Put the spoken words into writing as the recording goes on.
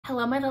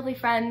Hello, my lovely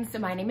friends.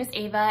 My name is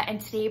Ava, and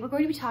today we're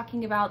going to be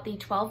talking about the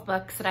 12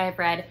 books that I have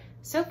read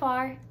so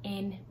far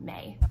in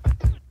May.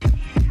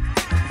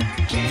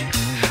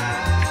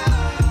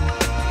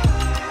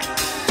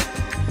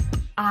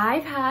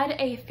 I've had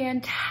a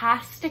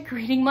fantastic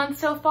reading month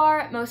so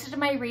far. Most of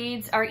my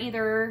reads are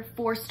either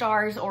 4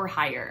 stars or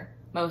higher.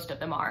 Most of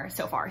them are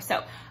so far.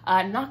 So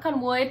knock on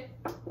wood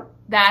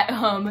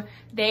that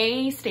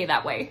they stay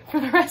that way for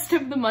the rest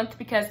of the month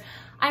because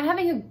I'm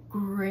having a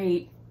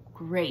great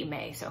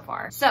May so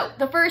far. So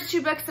the first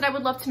 2 books that I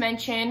would love to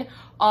mention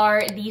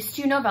are these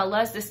 2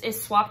 novellas. This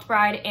is Swapped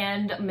Bride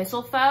and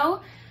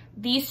Mistletoe.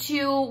 These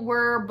 2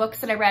 were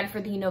books that I read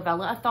for the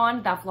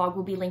novella-a-thon. That vlog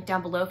will be linked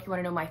down below if you want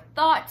to know my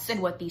thoughts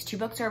and what these 2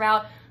 books are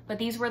about. But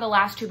these were the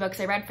last 2 books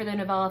I read for the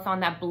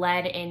novella-a-thon that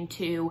bled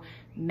into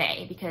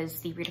May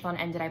because the readathon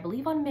ended, I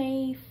believe, on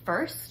May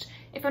 1st,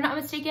 if I'm not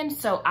mistaken.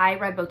 So I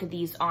read both of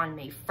these on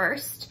May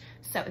 1st.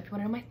 So if you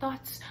want to know my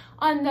thoughts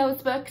on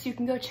those books, you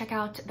can go check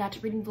out that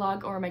reading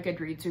vlog or my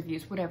Goodreads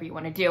reviews, whatever you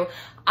want to do.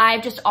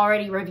 I've just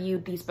already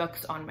reviewed these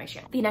books on my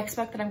channel. The next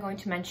book that I'm going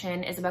to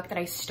mention is a book that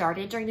I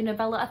started during the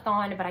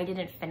novella-a-thon, but I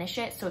didn't finish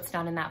it, so it's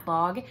not in that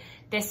vlog.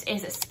 This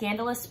is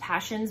Scandalous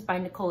Passions by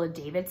Nicola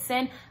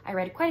Davidson. I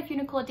read quite a few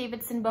Nicola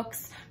Davidson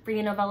books for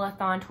the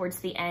novella-a-thon towards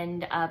the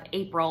end of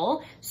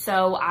April,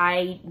 so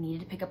I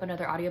needed to pick up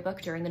another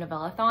audiobook during the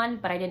novella-a-thon,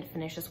 but I didn't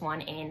finish this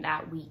one in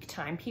that week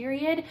time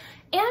period.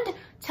 And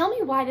tell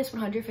me why this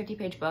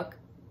 150-page book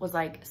was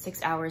like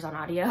 6 hours on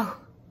audio.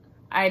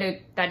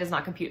 That does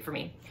not compute for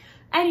me.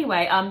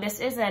 Anyway, this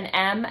is an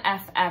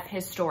MFF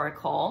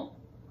historical,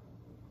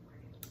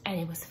 and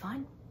it was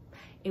fun.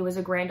 It was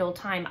a grand old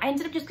time. I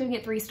ended up just giving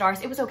it 3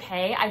 stars. It was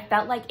okay. I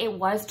felt like it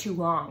was too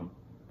long.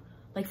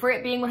 Like for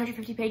it being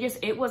 150 pages,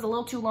 it was a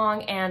little too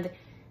long, and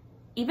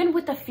even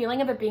with the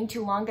feeling of it being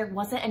too long, there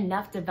wasn't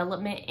enough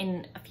development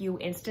in a few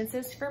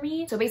instances for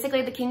me. So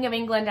basically the King of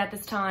England at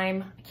this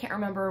time, I can't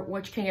remember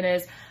which king it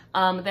is,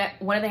 that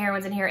one of the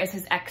heroines in here is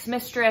his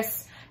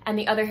ex-mistress, and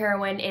the other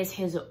heroine is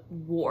his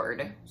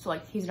ward. So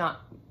like he's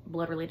not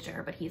blood related to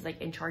her, but he's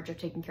like in charge of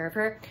taking care of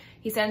her.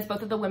 He sends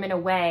both of the women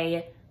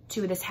away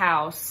to this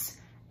house,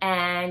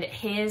 and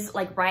his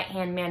like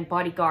right-hand man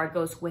bodyguard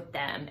goes with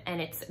them, and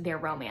it's their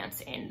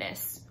romance in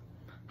this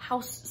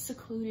house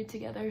secluded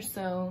together.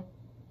 So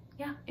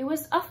yeah, it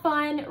was a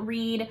fun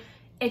read.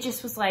 It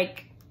just was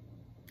like,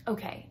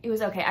 okay, it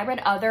was okay. I read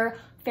other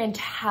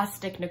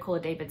fantastic Nicola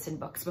Davidson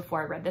books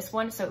before I read this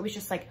one, so it was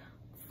just like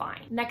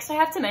fine. Next I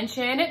have to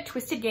mention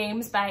Twisted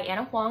Games by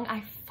Anna Huang.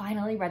 I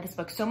finally read this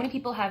book. So many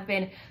people have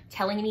been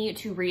telling me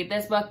to read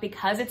this book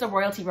because it's a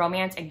royalty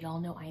romance, and y'all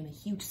know I am a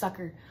huge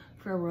sucker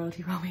for a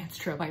royalty romance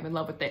trope. I'm in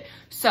love with it.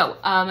 So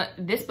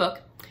this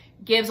book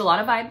gives a lot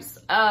of vibes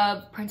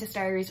of Princess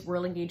Diaries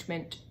Royal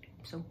Engagement.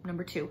 So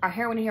number 2, our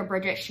heroine here,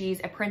 Bridget,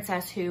 she's a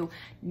princess who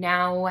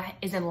now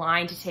is in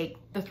line to take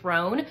the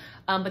throne.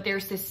 But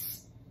there's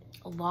this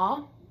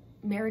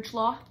marriage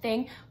law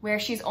thing where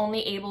she's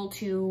only able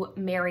to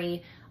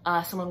marry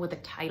someone with a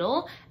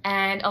title.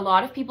 And a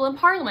lot of people in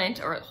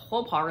Parliament, or the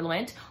whole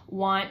Parliament,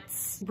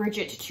 wants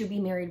Bridget to be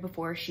married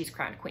before she's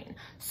crowned queen.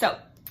 So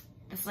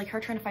this is like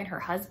her trying to find her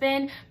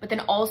husband, but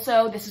then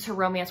also this is her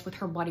romance with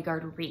her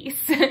bodyguard,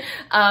 Reese.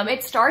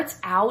 It starts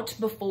out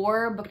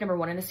before book number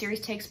 1 in the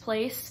series takes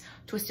place,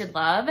 Twisted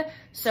Love.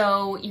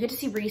 So you get to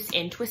see Reese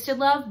in Twisted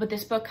Love, but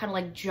this book kind of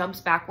like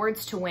jumps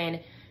backwards to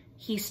when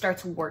he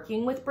starts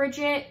working with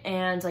Bridget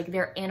and like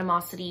their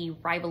animosity,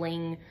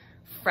 rivaling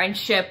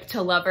friendship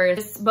to lovers.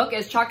 This book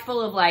is chock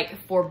full of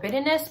like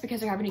forbiddenness because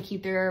they're having to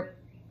keep their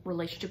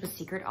relationship a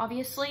secret,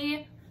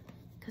 obviously,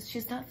 because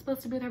she's not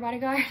supposed to be with her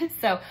bodyguard.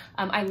 So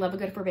I love a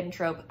good forbidden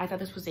trope. I thought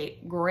this was a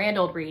grand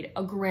old read,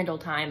 a grand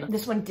old time.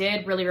 This one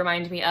did really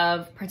remind me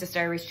of Princess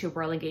Diaries 2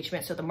 Royal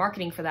Engagement, so the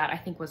marketing for that I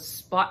think was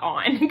spot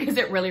on because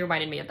it really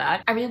reminded me of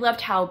that. I really loved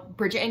how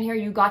Bridget in here,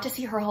 you got to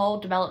see her whole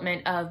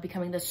development of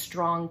becoming this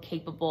strong,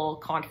 capable,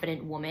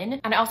 confident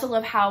woman. And I also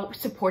love how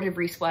supportive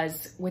Reese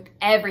was with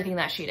everything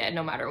that she did,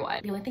 no matter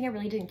what. The only thing I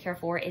really didn't care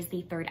for is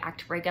the 3rd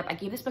act breakup. I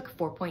gave this book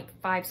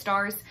 4.5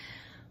 stars.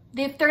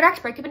 The 3rd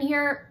act breakup in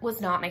here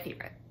was not my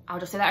favorite. I'll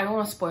just say that. I don't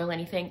want to spoil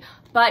anything,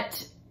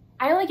 but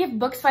I only give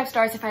books 5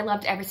 stars if I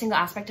loved every single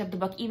aspect of the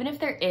book. Even if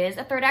there is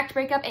a 3rd act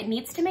breakup, it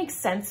needs to make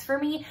sense for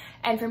me,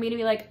 and for me to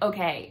be like,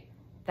 okay,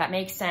 that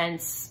makes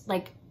sense.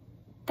 Like,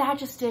 that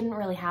just didn't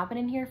really happen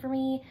in here for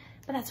me,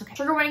 but that's okay.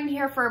 Trigger warning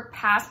here for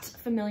past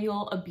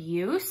familial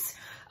abuse.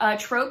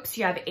 Tropes,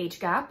 you have age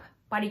gap,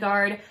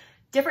 bodyguard,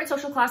 different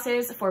social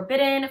classes,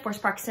 forbidden,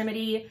 forced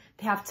proximity.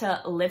 They have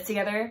to live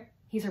together.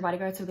 He's her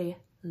bodyguard, so they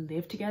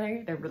live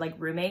together. They're like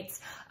roommates.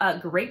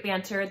 Great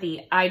banter.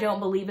 The I don't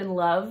believe in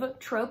love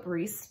trope.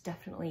 Reese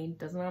definitely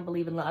does not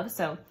believe in love.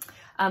 So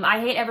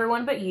I hate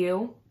everyone but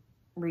you.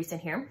 Reese in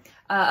here.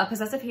 A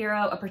possessive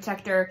hero, a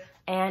protector,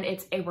 and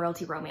it's a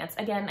royalty romance.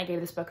 Again, I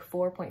gave this book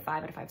 4.5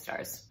 out of 5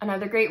 stars.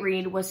 Another great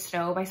read was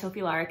Snow by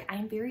Sophie Lark.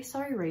 I'm very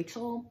sorry,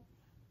 Rachel.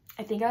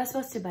 I think I was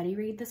supposed to buddy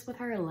read this with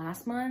her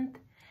last month,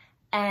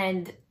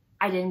 and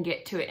I didn't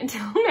get to it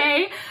until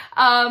May,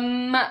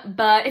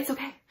 but it's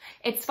okay.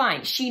 It's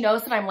fine. She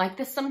knows that I'm like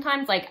this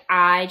sometimes. Like,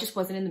 I just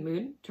wasn't in the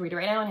mood to read it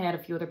right now, and I had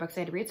a few other books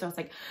I had to read. So I was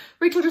like,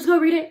 Rachel, just go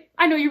read it.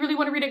 I know you really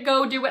want to read it.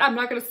 Go do it. I'm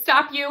not going to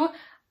stop you.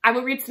 I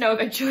will read Snow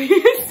eventually.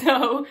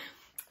 So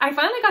I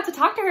finally got to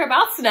talk to her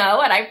about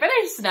Snow, and I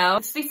finished Snow.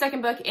 This is the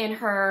second book in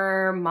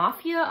her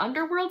Mafia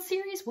Underworld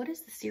series. What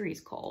is the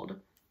series called?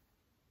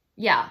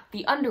 Yeah,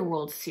 the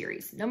Underworld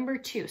series, number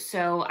 2.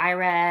 So I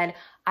read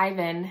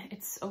Ivan.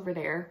 It's over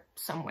there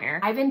somewhere.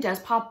 Ivan does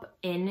pop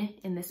in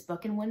this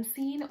book in one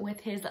scene with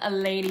his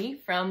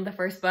lady from the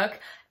first book,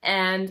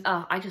 and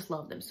I just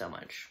love them so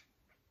much.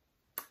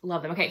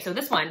 Love them. Okay, so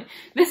this one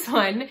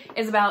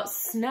is about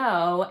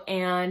Snow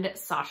and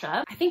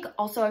Sasha. I think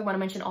also I want to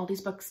mention all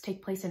these books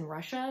take place in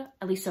Russia,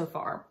 at least so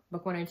far.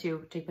 Book 1 and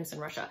 2 take place in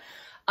Russia.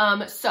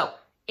 So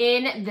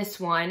in this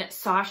one,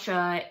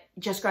 Sasha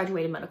just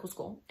graduated medical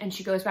school, and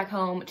she goes back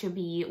home to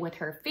be with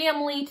her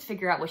family to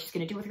figure out what she's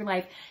going to do with her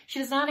life. She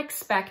does not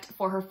expect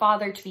for her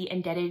father to be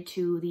indebted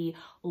to the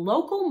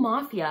local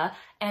mafia,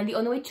 and the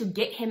only way to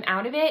get him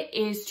out of it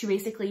is to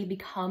basically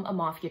become a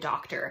mafia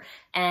doctor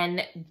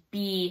and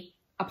be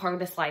a part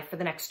of this life for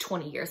the next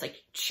 20 years, like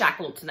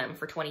shackled to them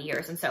for 20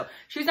 years. And so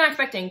she was not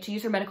expecting to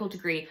use her medical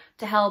degree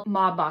to help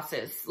mob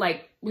bosses.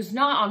 Like, was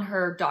not on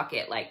her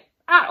docket, like,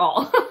 at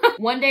all.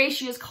 One day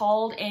she is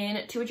called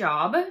in to a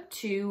job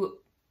to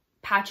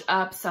patch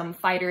up some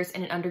fighters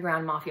in an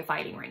underground mafia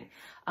fighting ring.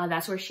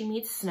 That's where she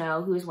meets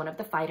Snow, who is one of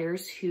the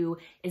fighters who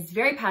is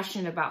very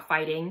passionate about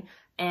fighting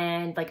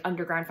and like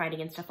underground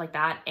fighting and stuff like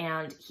that.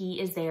 And he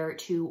is there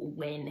to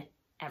win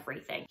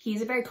everything.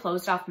 He's a very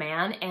closed off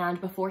man. And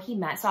before he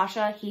met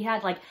Sasha, he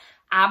had like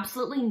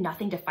absolutely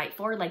nothing to fight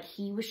for. Like,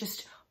 he was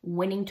just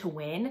winning to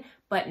win.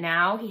 But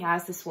now he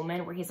has this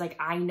woman where he's like,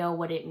 I know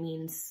what it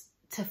means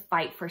to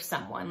fight for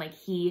someone. Like,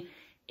 he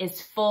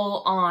is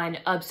full on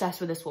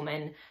obsessed with this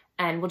woman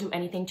and will do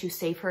anything to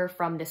save her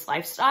from this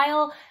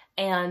lifestyle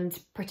and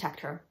protect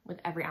her with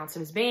every ounce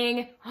of his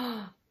being.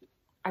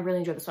 I really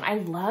enjoyed this one. I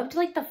loved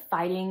like the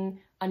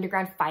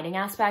underground fighting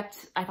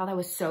aspect. I thought that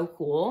was so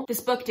cool.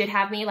 This book did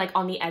have me like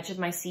on the edge of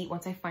my seat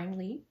once I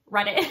finally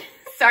read it.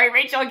 Sorry,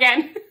 Rachel,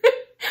 again.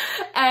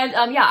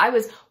 And yeah, I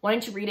was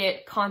wanting to read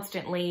it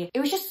constantly. It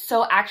was just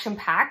so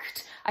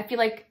action-packed. I feel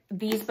like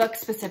these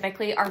books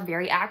specifically are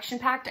very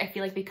action-packed. I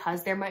feel like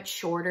because they're much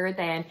shorter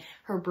than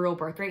her Brutal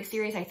Birthright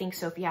series, I think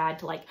Sophie had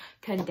to like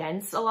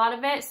condense a lot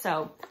of it.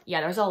 So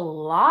yeah, there's a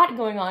lot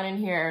going on in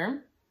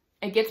here.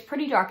 It gets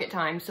pretty dark at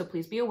times, so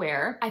please be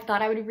aware. I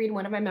thought I would read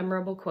one of my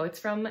memorable quotes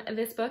from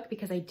this book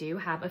because I do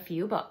have a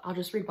few, but I'll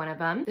just read one of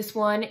them. This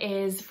one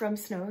is from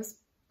Snow's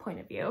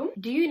point of view.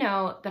 Do you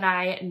know that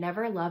I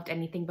never loved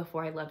anything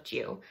before I loved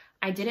you?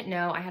 I didn't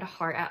know I had a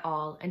heart at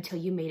all until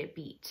you made it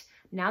beat.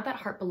 Now that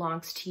heart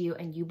belongs to you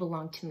and you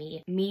belong to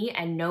me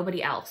and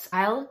nobody else.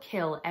 I'll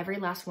kill every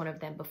last one of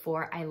them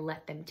before I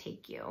let them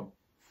take you.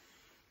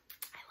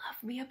 I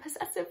love me a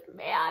possessive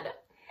man.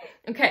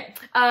 Okay,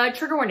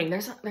 trigger warning,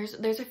 there's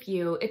a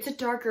few. It's a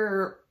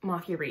darker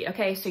mafia read,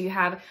 okay? So you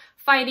have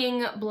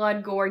fighting,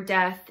 blood, gore,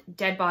 death,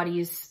 dead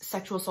bodies,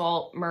 sexual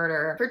assault,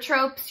 murder. For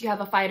tropes, you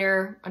have a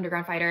fighter,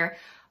 underground fighter,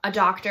 a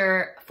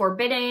doctor,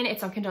 forbidden,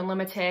 it's on Kindle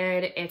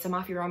Unlimited, it's a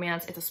mafia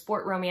romance, it's a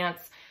sport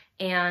romance,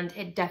 and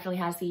it definitely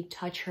has the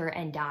touch her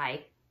and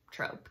die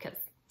trope because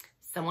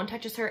someone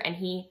touches her and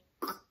he,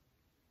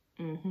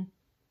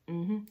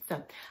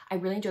 So I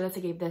really enjoyed this. I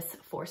gave this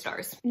 4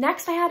 stars.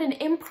 Next, I had an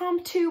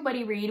impromptu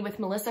buddy read with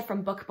Melissa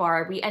from Book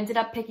Bar. We ended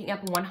up picking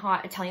up One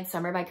Hot Italian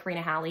Summer by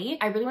Karina Halley.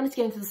 I really wanted to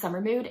get into the summer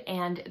mood,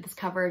 and this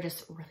cover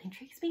just really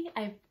intrigues me.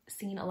 I've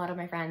seen a lot of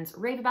my friends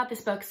rave about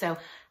this book, so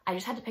I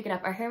just had to pick it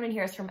up. Our heroine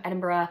here is from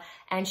Edinburgh,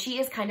 and she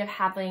is kind of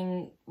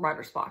having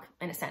writer's block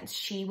in a sense.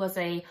 She was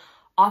a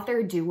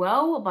author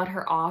duo, but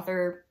her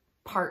author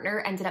partner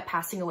ended up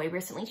passing away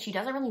recently. She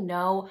doesn't really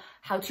know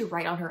how to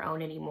write on her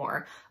own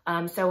anymore.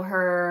 So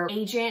her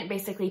agent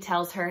basically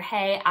tells her,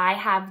 hey, I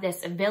have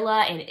this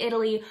villa in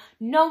Italy.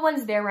 No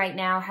one's there right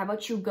now. How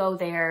about you go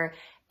there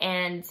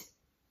and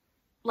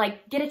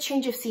like get a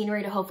change of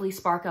scenery to hopefully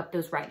spark up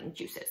those writing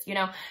juices, you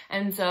know?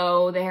 And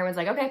so the heroine's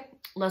like, okay,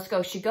 let's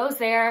go. She goes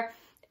there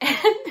and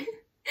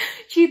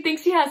she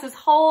thinks she has this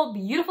whole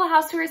beautiful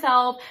house to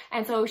herself.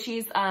 And so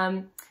she's,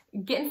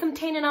 getting some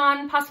tanning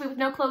on, possibly with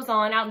no clothes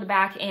on, out in the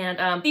back,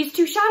 and these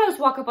 2 shadows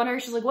walk up on her.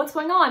 She's like, what's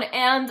going on?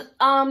 And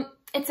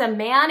it's a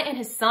man and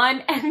his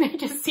son, and they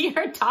just see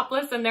her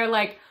topless, and they're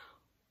like,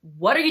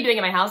 what are you doing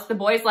in my house? The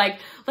boy's like,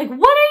 what are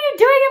you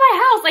doing in my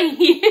house? Like,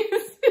 he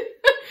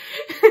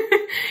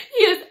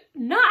is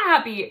not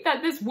happy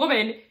that this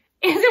woman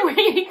isn't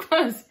wearing any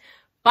clothes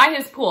by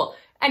his pool.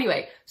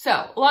 Anyway,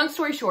 so long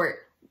story short,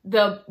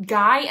 the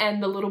guy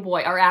and the little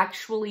boy are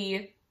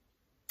actually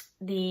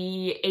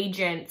the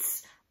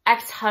agent's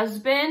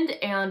ex-husband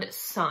and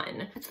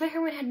son. So the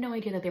heroine had no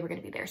idea that they were going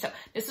to be there. So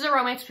this is a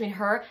romance between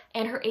her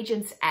and her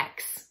agent's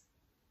ex.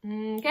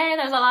 Okay,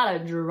 there's a lot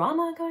of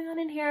drama going on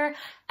in here,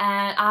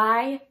 and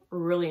I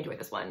really enjoyed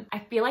this one. I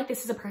feel like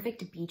this is a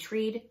perfect beach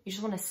read. You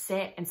just want to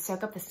sit and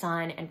soak up the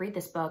sun and read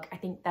this book. I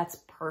think that's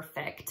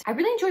perfect. I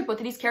really enjoyed both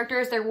of these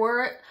characters. There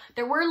were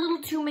a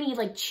little too many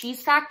like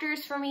cheese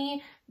factors for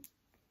me.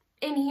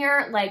 in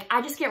here. Like,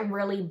 I just get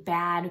really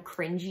bad,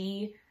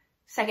 cringy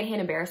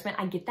secondhand embarrassment.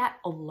 I get that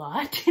a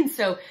lot. And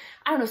so,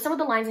 I don't know, some of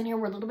the lines in here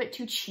were a little bit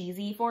too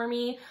cheesy for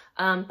me,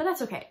 but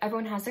that's okay.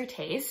 Everyone has their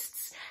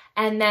tastes.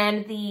 And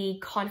then the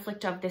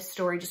conflict of this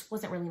story just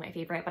wasn't really my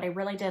favorite, but I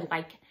really did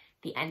like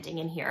the ending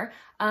in here.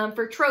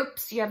 For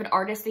tropes, you have an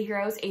artist, the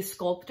hero's a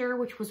sculptor,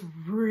 which was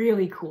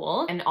really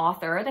cool. An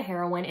author, the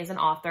heroine is an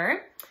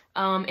author.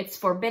 It's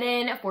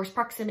forbidden, forced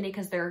proximity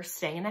because they're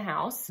staying in the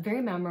house.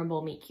 Very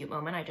memorable meet cute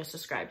moment, I just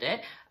described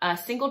it.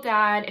 Single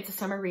dad, it's a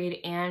summer read,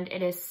 and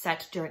it is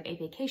set during a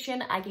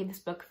vacation. I gave this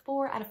book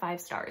 4 out of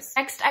 5 stars.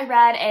 Next, I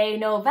read a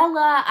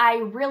novella. I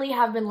really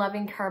have been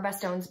loving Cara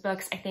Stone's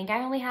books. I think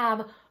I only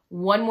have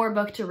one more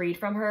book to read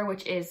from her,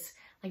 which is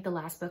like the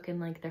last book in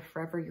like the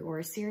Forever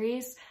Yours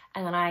series.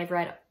 And then I've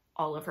read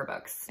all of her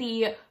books.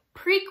 The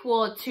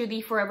prequel to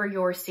the Forever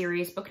Yours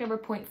series, book number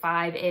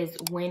 0.5, is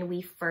When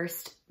We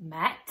First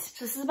Met.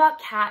 So this is about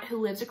Kat,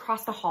 who lives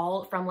across the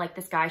hall from like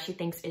this guy she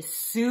thinks is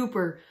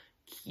super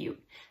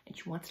cute, and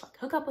she wants to like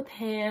hook up with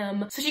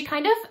him. So she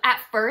kind of at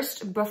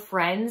first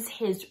befriends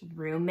his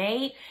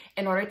roommate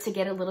in order to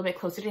get a little bit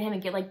closer to him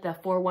and get like the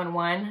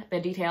 411, the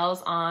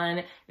details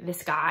on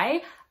this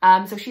guy.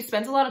 So she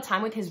spends a lot of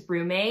time with his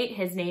roommate.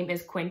 His name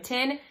is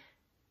Quentin.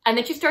 And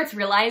then she starts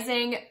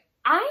realizing,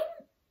 I'm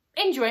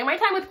enjoying my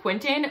time with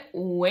Quentin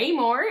way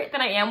more than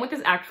I am with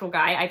this actual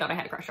guy I thought I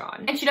had a crush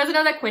on. And she doesn't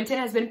know that Quentin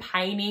has been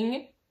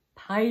pining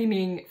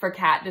for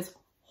Kat this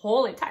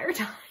whole entire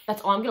time.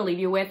 That's all I'm gonna leave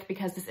you with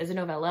because this is a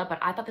novella, but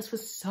I thought this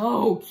was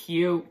so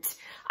cute.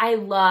 I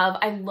love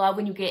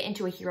when you get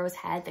into a hero's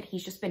head that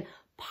he's just been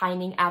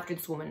pining after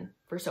this woman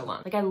for so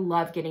long. Like, I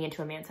love getting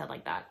into a man's head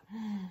like that.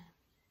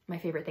 My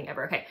favorite thing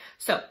ever. Okay,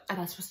 so I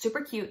thought this was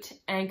super cute,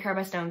 and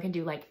Cara Stone can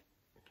do like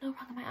no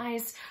wrong in my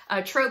eyes.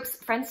 Tropes,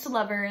 friends to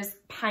lovers,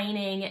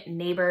 pining,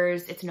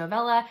 neighbors. It's a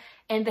novella,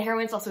 and the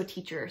heroine's also a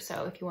teacher.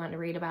 So if you want to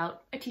read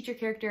about a teacher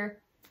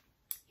character,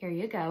 here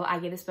you go. I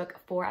gave this book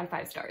 4 out of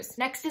 5 stars.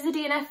 Next is a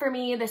DNF for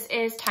me. This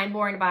is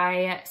Timeborn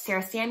by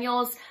Sarah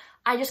Samuels.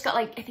 I just got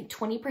like, I think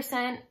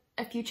 20%,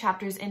 a few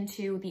chapters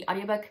into the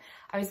audiobook.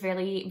 I was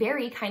very,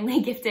 very kindly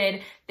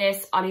gifted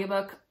this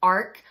audiobook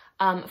arc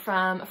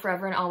from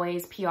Forever and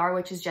Always PR,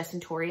 which is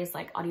Justin Torrey's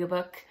like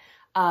audiobook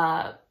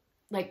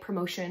like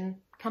promotion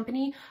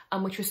company,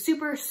 which was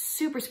super,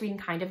 super sweet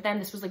and kind of them.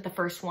 This was like the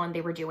first one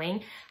they were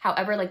doing.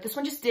 However, like this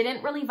one just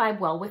didn't really vibe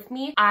well with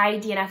me. I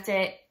DNF'd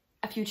it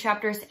a few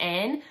chapters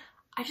in.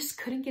 I just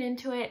couldn't get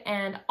into it,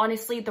 and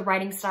honestly the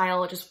writing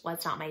style just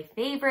was not my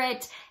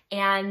favorite.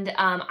 And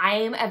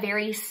I am a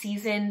very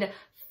seasoned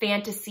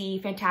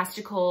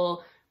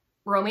fantastical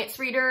romance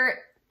reader.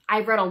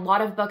 I've read a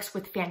lot of books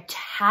with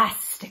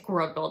fantastic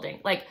world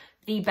building, like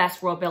the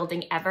best world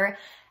building ever,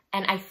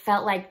 and I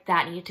felt like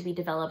that needed to be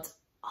developed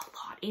a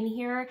lot in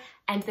here,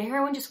 and the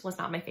heroine just was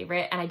not my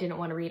favorite, and I didn't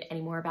want to read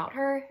any more about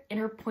her in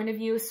her point of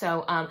view.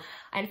 So I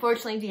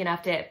unfortunately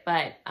DNF'd it,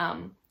 but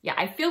yeah,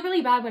 I feel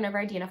really bad whenever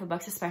I DNF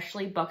books,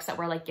 especially books that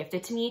were like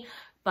gifted to me,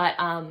 but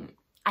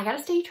I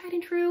gotta stay tried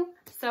and true,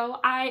 so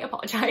I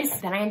apologize.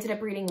 Then I ended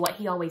up reading What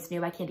He Always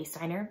Knew by Candy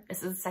Steiner.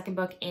 This is the second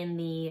book in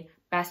the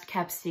Best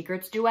Kept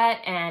Secrets duet,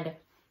 and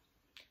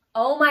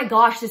oh my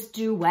gosh, this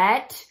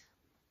duet,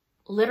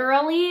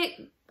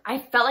 literally, I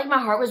felt like my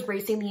heart was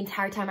racing the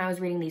entire time I was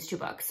reading these 2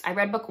 books. I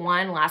read book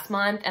 1 last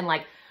month, and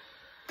like,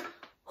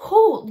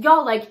 oh,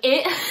 y'all, like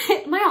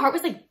my heart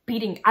was like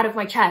beating out of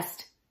my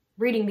chest.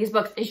 Reading these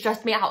books, it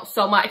stressed me out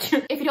so much.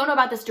 If you don't know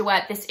about this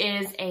duet, this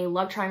is a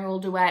love triangle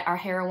duet. Our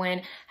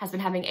heroine has been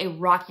having a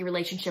rocky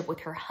relationship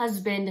with her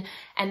husband,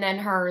 and then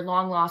her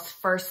long lost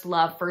first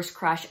love, first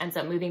crush ends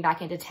up moving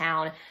back into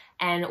town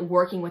and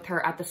working with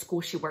her at the school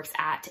she works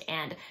at,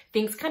 and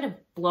things kind of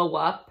blow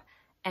up,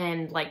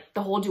 and like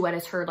the whole duet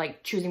is her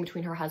like choosing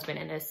between her husband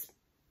and this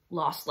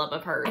lost love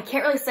of hers. I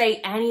can't really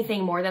say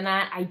anything more than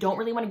that. I don't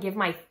really want to give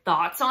my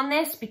thoughts on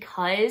this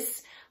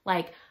because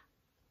like,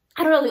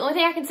 I don't know, the only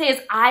thing I can say is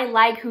I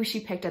like who she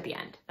picked at the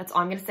end. That's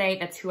all I'm gonna say.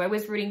 That's who I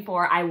was rooting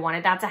for. I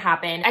wanted that to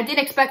happen. I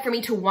didn't expect for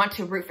me to want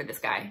to root for this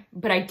guy,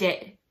 but I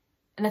did.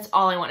 And that's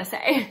all I want to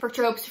say. For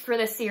tropes for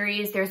this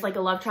series, there's like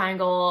a love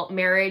triangle,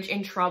 marriage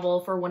in trouble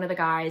for one of the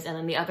guys, and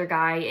then the other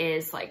guy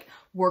is like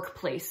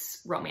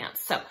workplace romance.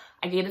 So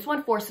I gave this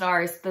one 4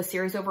 stars. The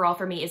series overall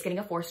for me is getting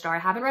a 4 star. I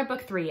haven't read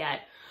book 3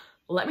 yet.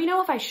 Let me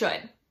know if I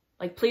should.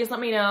 Like, please let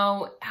me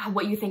know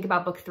what you think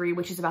about book 3,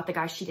 which is about the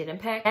guy she didn't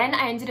pick. Then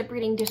I ended up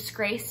reading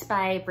Disgrace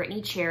by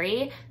Brittany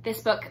Cherry.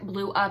 This book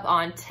blew up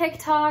on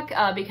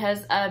TikTok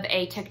because of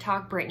a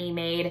TikTok Brittany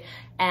made.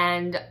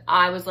 And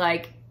I was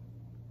like,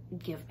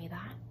 give me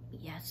that.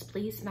 Yes,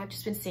 please. And I've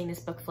just been seeing this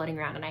book floating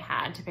around and I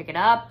had to pick it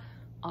up.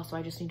 Also,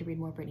 I just need to read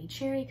more Brittany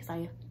Cherry because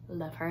I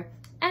love her.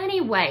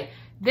 Anyway,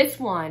 this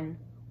one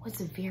was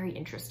very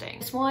interesting.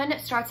 This one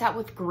starts out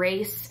with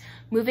Grace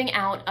moving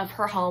out of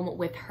her home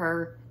with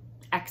her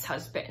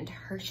ex-husband.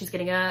 She's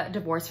getting a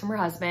divorce from her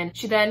husband.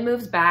 She then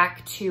moves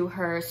back to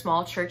her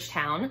small church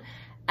town,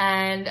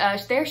 and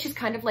there she's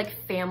kind of like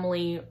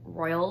family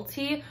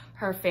royalty.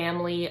 Her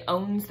family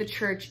owns the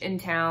church in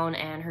town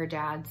and her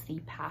dad's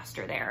the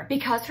pastor there.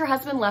 Because her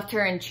husband left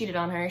her and cheated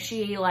on her,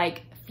 she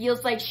like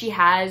feels like she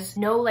has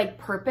no like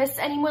purpose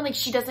anymore. Like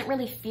she doesn't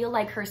really feel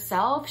like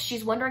herself.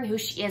 She's wondering who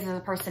she is as a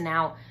person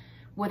now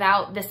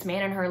without this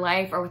man in her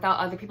life or without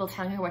other people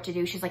telling her what to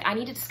do. She's like, I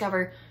need to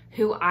discover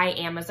who I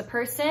am as a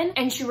person.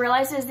 And she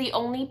realizes the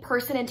only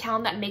person in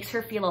town that makes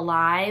her feel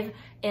alive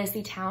is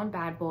the town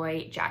bad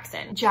boy,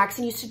 Jackson.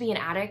 Jackson used to be an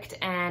addict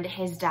and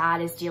his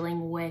dad is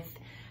dealing with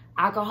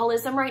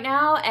alcoholism right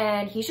now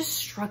and he's just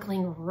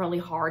struggling really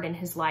hard in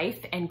his life,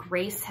 and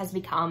Grace has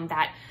become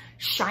that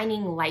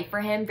shining light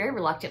for him very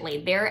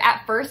reluctantly. They're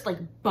at first like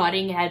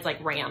butting heads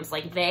like rams,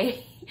 like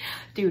they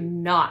do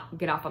not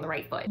get off on the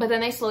right foot. But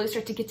then they slowly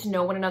start to get to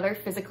know one another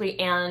physically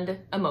and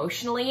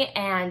emotionally,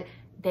 and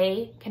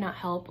they cannot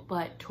help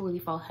but totally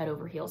fall head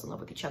over heels in love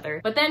with each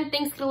other. But then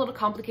things get a little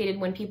complicated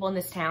when people in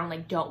this town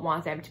like don't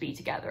want them to be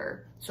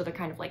together. So they're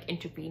kind of like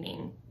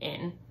intervening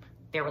in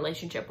their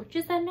relationship, which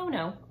is a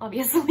no-no,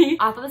 obviously.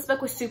 I thought this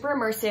book was super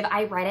immersive.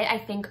 I read it, I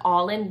think,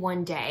 all in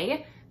one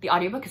day. The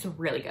audiobook is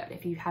really good.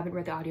 If you haven't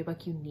read the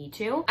audiobook, you need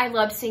to. I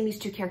loved seeing these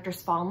two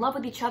characters fall in love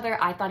with each other.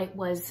 I thought it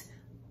was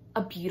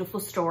a beautiful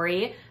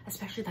story,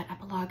 especially that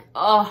epilogue.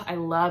 Oh, I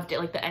loved it.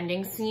 Like the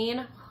ending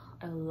scene,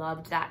 I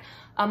loved that.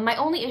 My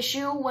only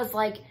issue was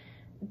like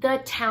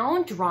the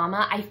town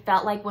drama, I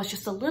felt like was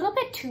just a little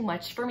bit too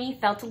much for me.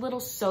 Felt a little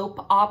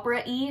soap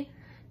opera-y,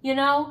 you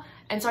know?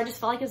 And so I just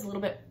felt like it was a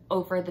little bit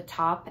over the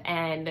top,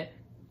 and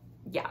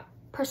yeah,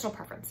 personal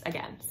preference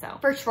again. So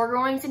for trigger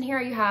warnings in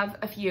here, you have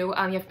a few.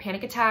 You have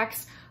panic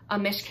attacks, a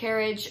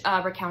miscarriage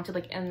recounted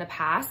like in the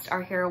past.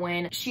 Our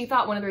heroine, she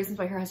thought one of the reasons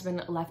why her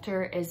husband left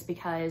her is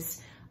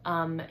because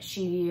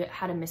she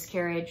had a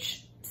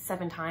miscarriage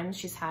 7 times.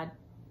 She's had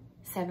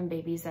 7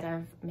 babies that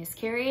have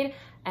miscarried,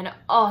 and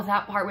oh,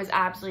 that part was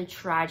absolutely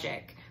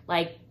tragic.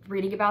 Like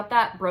reading about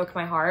that broke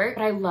my heart.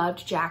 But I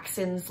loved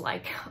Jackson's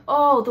like,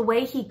 oh, the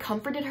way he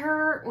comforted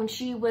her when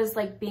she was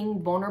like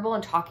being vulnerable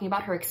and talking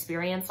about her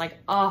experience. Like,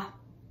 oh,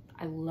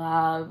 I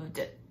loved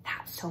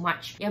that so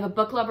much. You have a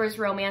book lover's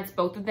romance.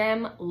 Both of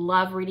them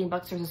love reading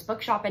books. There's this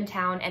bookshop in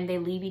town and they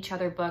leave each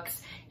other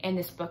books in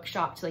this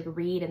bookshop to like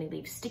read, and they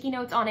leave sticky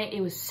notes on it.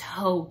 It was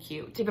so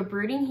cute. You have a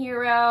brooding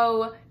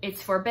hero.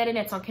 It's forbidden.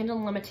 It's on Kindle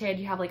Unlimited.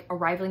 You have like a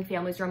rivaling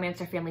families romance.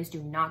 Their families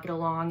do not get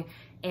along,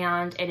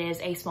 and it is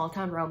a small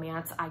town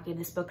romance. I gave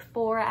this book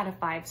 4 out of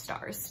 5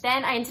 stars.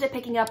 Then I ended up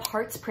picking up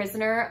Heart's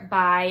Prisoner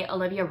by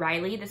Olivia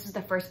Riley. This is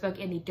the first book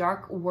in the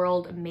Dark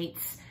World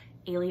Mates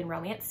Alien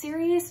Romance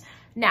series.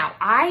 Now,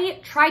 I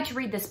tried to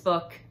read this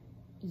book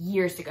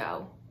years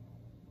ago,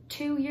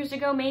 2 years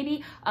ago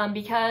maybe,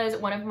 because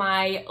one of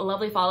my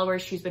lovely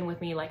followers, she's been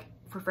with me like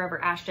for forever,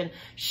 Ashton,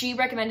 she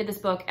recommended this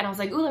book and I was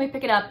like, ooh, let me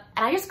pick it up,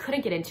 and I just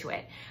couldn't get into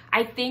it.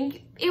 I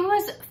think it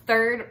was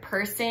third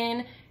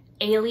person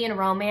alien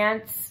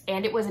romance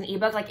and it was an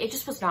ebook. Like it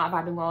just was not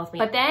vibing well with me.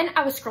 But then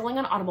I was scrolling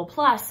on Audible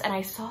Plus and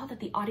I saw that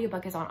the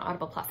audiobook is on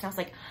Audible Plus, and I was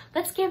like,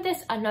 let's give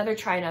this another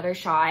try, another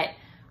shot.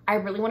 I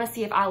really want to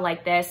see if I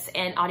like this,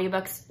 and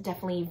audiobooks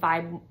definitely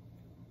vibe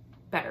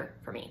better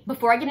for me.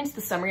 Before I get into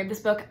the summary of this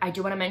book, I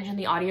do want to mention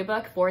the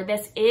audiobook for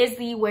this is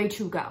the way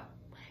to go.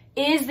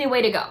 Is the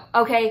way to go,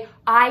 okay?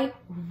 I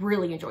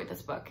really enjoyed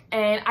this book,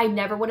 and I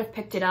never would have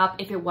picked it up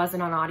if it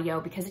wasn't on audio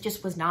because it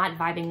just was not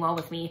vibing well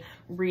with me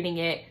reading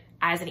it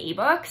as an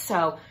ebook.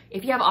 So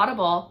if you have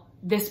Audible,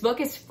 this book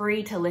is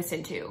free to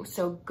listen to,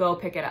 so go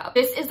pick it up.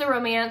 This is the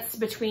romance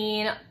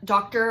between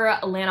Dr.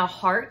 Lana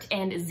Hart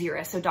and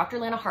Xeris. So Dr.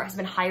 Lana Hart has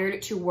been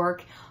hired to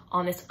work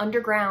on this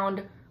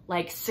underground,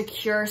 like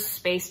secure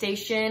space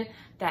station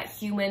that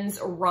humans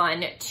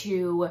run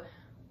to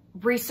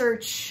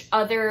research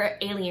other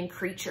alien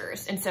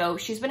creatures. And so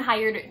she's been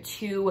hired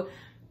to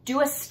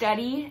do a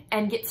study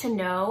and get to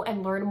know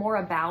and learn more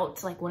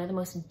about like one of the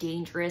most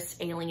dangerous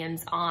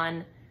aliens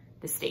on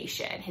the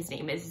station. His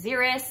name is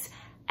Xeris.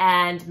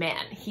 And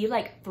man, he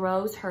like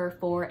throws her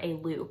for a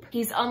loop.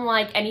 He's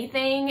unlike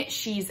anything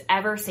she's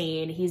ever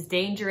seen. He's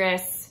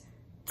dangerous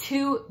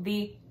to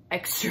the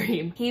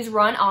extreme. He's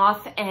run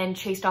off and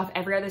chased off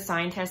every other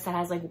scientist that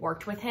has like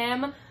worked with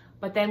him.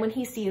 But then when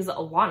he sees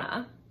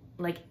Lana,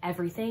 like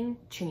everything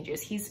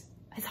changes.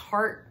 His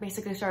heart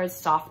basically started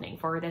softening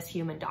for this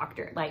human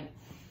doctor. Like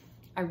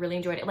I really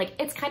enjoyed it. Like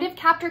it's kind of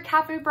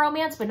captive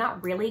romance, but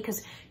not really,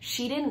 because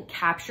she didn't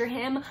capture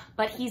him,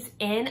 but he's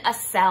in a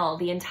cell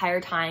the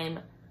entire time.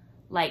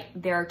 Like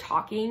they're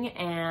talking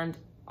and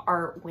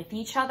are with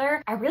each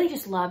other. I really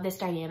just love this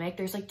dynamic.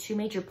 There's like 2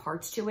 major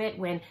parts to it,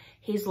 when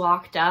he's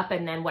locked up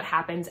and then what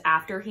happens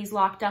after he's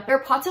locked up. There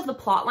are parts of the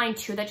plot line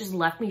too that just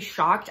left me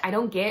shocked. I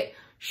don't get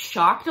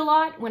shocked a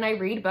lot when I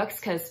read books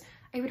because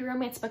I read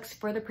romance books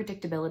for the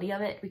predictability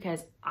of it,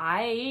 because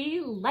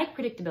I like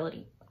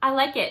predictability. I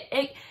like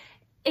it.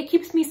 It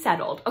keeps me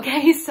settled,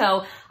 okay?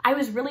 So I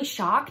was really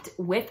shocked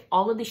with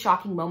all of the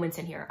shocking moments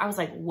in here. I was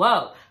like,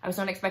 whoa, I was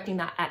not expecting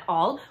that at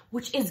all,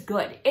 which is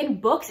good.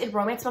 In books, in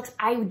romance books,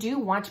 I do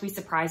want to be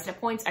surprised at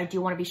points. I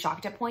do want to be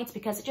shocked at points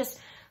because it just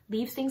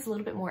leaves things a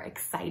little bit more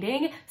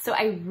exciting. So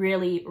I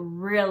really,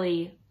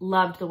 really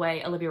loved the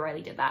way Olivia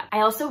Riley did that. I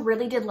also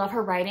really did love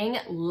her writing,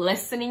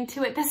 listening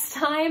to it this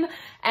time, and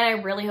I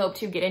really hope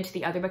to get into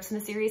the other books in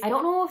the series. I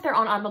don't know if they're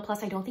on Audible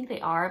Plus. I don't think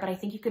they are, but I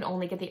think you can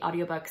only get the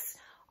audiobooks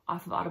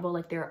off of Audible,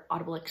 like they're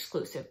Audible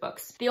exclusive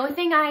books. The only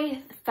thing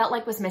I felt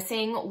like was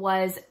missing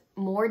was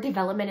more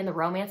development in the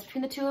romance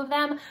between the two of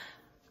them.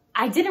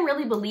 I didn't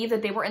really believe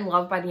that they were in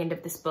love by the end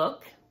of this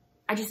book.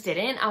 I just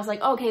didn't. I was like,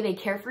 oh, okay, they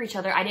care for each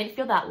other. I didn't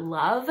feel that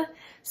love.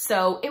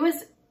 So it was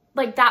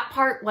like, that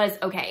part was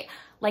okay.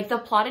 Like the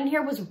plot in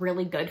here was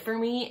really good for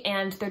me,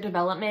 and their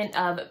development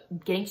of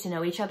getting to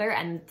know each other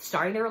and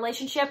starting their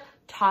relationship,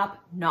 top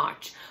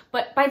notch.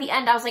 But by the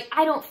end, I was like,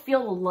 I don't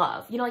feel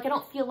love. You know, like I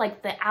don't feel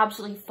like they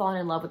absolutely fallen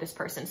in love with this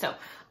person. So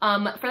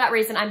for that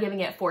reason, I'm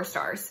giving it 4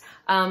 stars.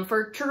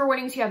 For trigger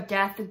warnings, you have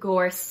death,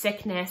 gore,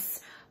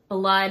 sickness,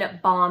 blood,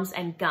 bombs,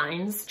 and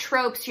guns.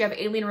 Tropes, you have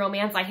alien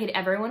romance. I hate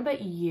everyone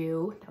but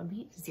you. That would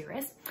be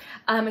Xeris.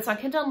 It's on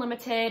Kindle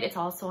Unlimited. It's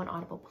also on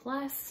Audible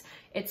Plus.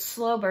 It's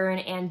slow burn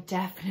and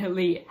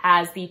definitely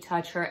has the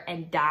touch her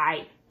and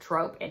die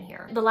trope in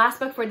here. The last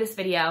book for this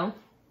video,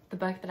 the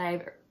book that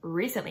I've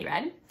recently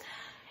read,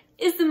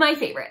 is my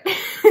favorite.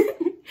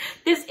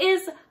 This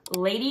is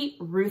Lady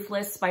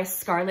Ruthless by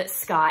Scarlett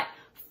Scott.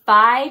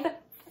 5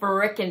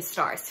 frickin'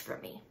 stars for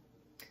me.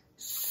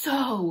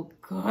 So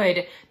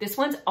good. This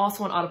one's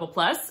also on Audible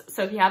Plus.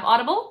 So if you have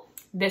Audible,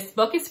 this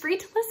book is free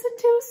to listen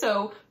to,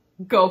 so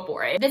go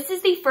for it. This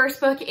is the first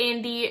book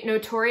in the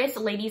Notorious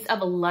Ladies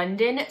of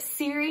London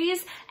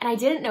series, and I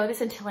didn't know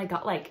this until I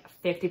got like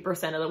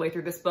 50% of the way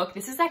through this book.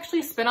 This is actually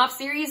a spin-off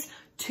series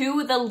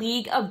to the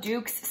League of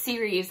Dukes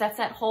series. That's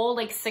that whole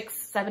like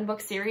 6-7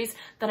 book series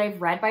that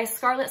I've read by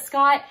Scarlett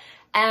Scott.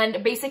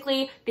 And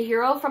basically the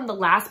hero from the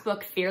last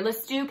book,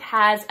 Fearless Duke,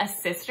 has a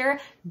sister.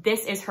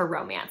 This is her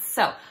romance.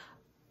 So,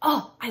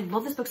 oh, I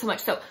love this book so much.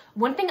 So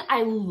one thing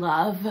I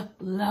love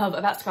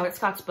about Scarlett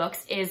Scott's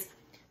books is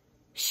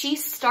she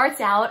starts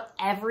out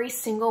every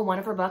single one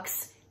of her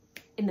books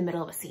in the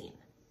middle of a scene.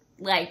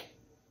 Like,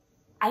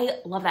 I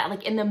love that.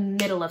 Like in the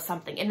middle of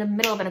something, in the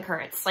middle of an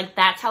occurrence. Like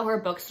that's how her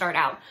books start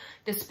out.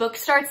 This book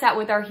starts out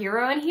with our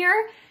hero in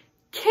here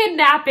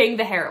kidnapping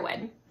the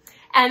heroine.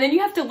 And then you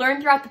have to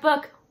learn throughout the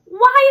book,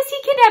 why is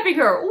he kidnapping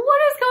her?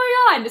 What is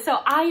going on? So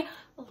I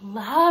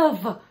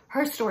love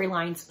her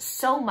storylines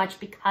so much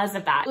because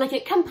of that. Like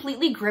it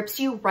completely grips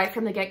you right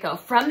from the get-go.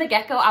 From the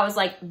get-go, I was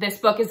like, this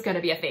book is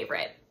gonna be a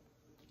favorite.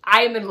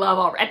 I am in love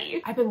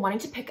already. I've been wanting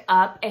to pick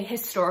up a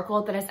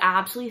historical that is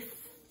absolutely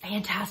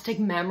fantastic,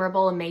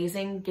 memorable,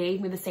 amazing,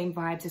 gave me the same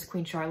vibes as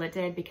Queen Charlotte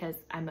did because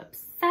I'm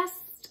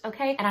obsessed,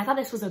 okay? And I thought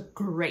this was a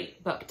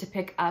great book to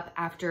pick up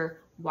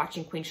after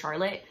watching Queen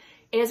Charlotte.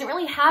 It doesn't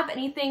really have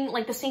anything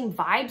like the same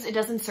vibes. It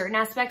does in certain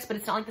aspects, but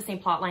it's not like the same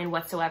plot line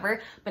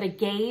whatsoever. But it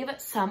gave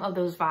some of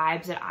those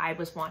vibes that I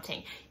was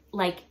wanting.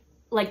 Like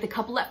the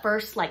couple at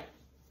first, like,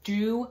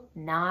 do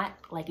not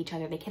like each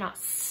other. They cannot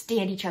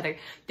stand each other.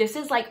 This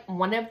is like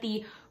one of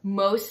the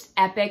most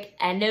epic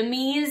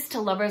enemies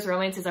to lovers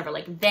romances ever.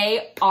 Like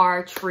they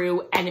are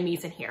true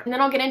enemies in here. And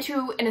then I'll get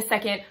into in a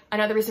second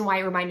another reason why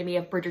it reminded me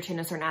of Bridgerton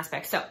in certain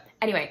aspects. So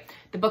anyway,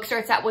 the book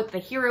starts out with the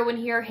hero in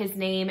here. His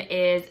name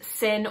is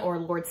Sin, or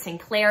Lord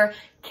Sinclair,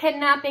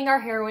 kidnapping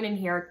our heroine in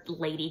here,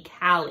 Lady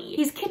Callie.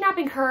 He's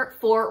kidnapping her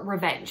for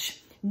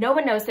revenge. No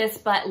one knows this,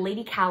 but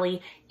Lady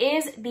Callie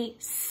is the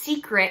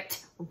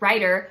secret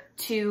writer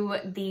to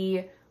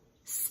the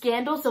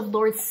Scandals of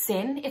Lord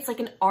Sin. It's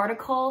like an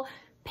article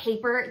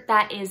paper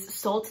that is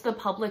sold to the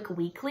public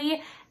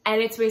weekly,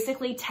 and it's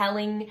basically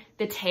telling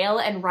the tale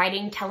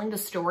and telling the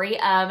story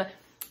of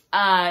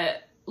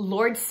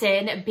Lord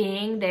Sin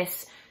being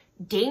this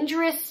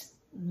dangerous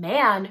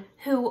man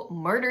who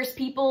murders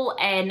people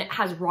and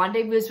has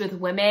rendezvous with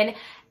women,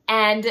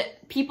 and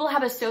people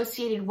have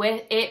associated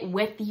with it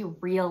with the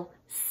real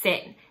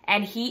Sin,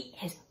 and he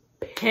is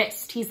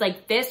pissed. He's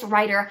like, this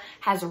writer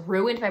has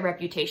ruined my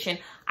reputation.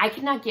 I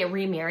cannot get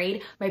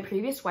remarried. My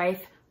previous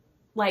wife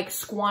like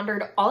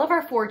squandered all of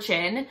our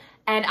fortune,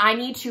 and I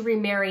need to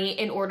remarry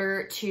in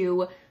order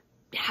to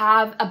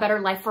have a better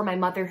life for my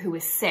mother who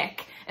is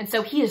sick. And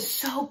so he is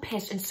so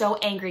pissed and so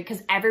angry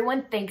because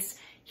everyone thinks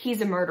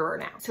he's a murderer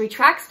now. So he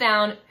tracks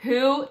down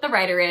who the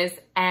writer is,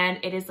 and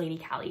it is Lady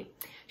Callie.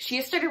 She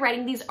has started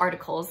writing these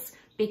articles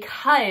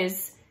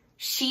because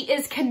she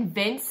is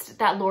convinced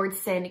that Lord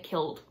Sin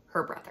killed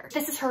her brother.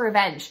 This is her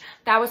revenge.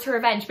 That was her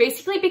revenge.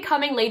 Basically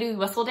becoming Lady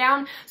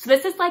Whistledown. So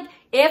this is like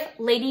if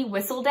Lady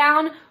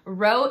Whistledown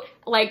wrote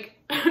like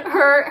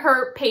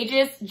her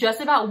pages just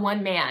about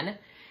one man,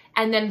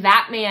 and then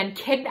that man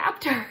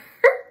kidnapped her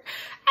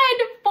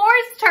and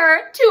forced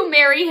her to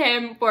marry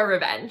him for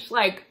revenge.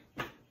 Like,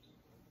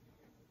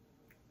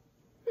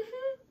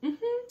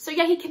 So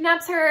yeah, he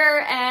kidnaps her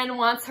and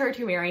wants her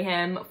to marry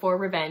him for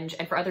revenge,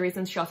 and for other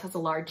reasons. She also has a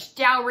large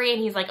dowry,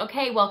 and he's like,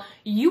 okay, well,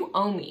 you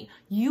owe me.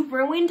 You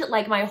ruined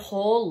like my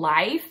whole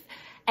life,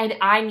 and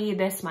I need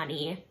this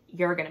money.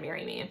 You're gonna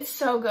marry me. It's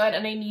so good,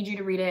 and I need you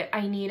to read it.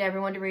 I need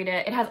everyone to read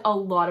it. It has a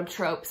lot of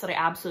tropes that I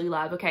absolutely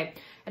love. Okay,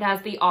 it It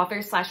has the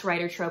author slash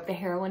writer trope. The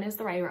heroine is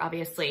the writer,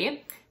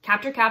 obviously.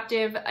 Captor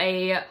captive,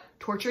 a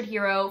tortured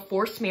hero,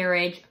 forced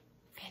marriage,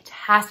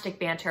 fantastic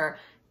banter,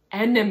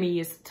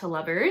 enemies to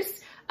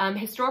lovers.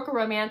 Historical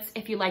romance,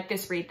 if you like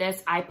this, read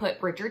this. I put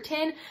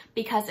Bridgerton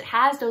because it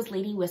has those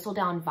Lady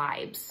Whistledown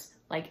vibes.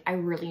 Like, I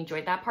really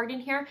enjoyed that part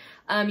in here.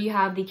 You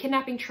have the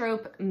kidnapping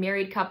trope,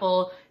 married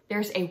couple.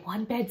 There's a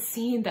one-bed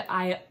scene that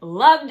I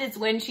loved. It's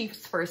when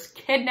she's first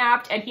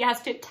kidnapped and he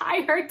has to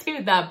tie her to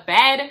the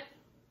bed.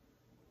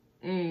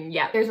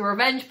 Yeah, there's a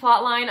revenge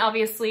plotline,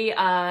 obviously.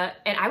 And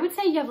I would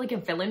say you have like a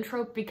villain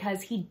trope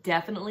because he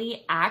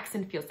definitely acts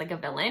and feels like a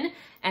villain.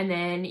 And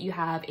then you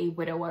have a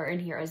widower in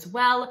here as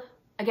well.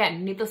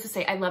 Again, needless to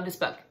say, I love this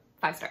book.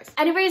 5 stars.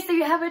 Anyways, there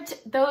you have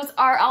it. Those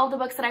are all the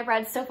books that I've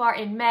read so far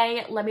in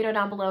May. Let me know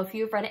down below if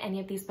you've read any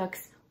of these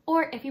books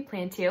or if you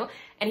plan to.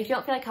 And if you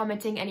don't feel like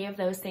commenting any of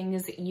those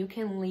things, you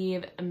can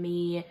leave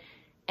me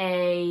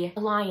a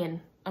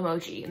lion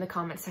emoji in the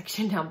comment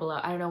section down below.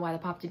 I don't know why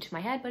that popped into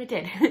my head, but it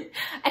did.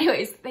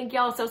 Anyways, thank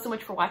y'all so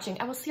much for watching.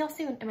 I will see y'all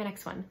soon in my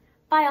next one.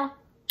 Bye y'all.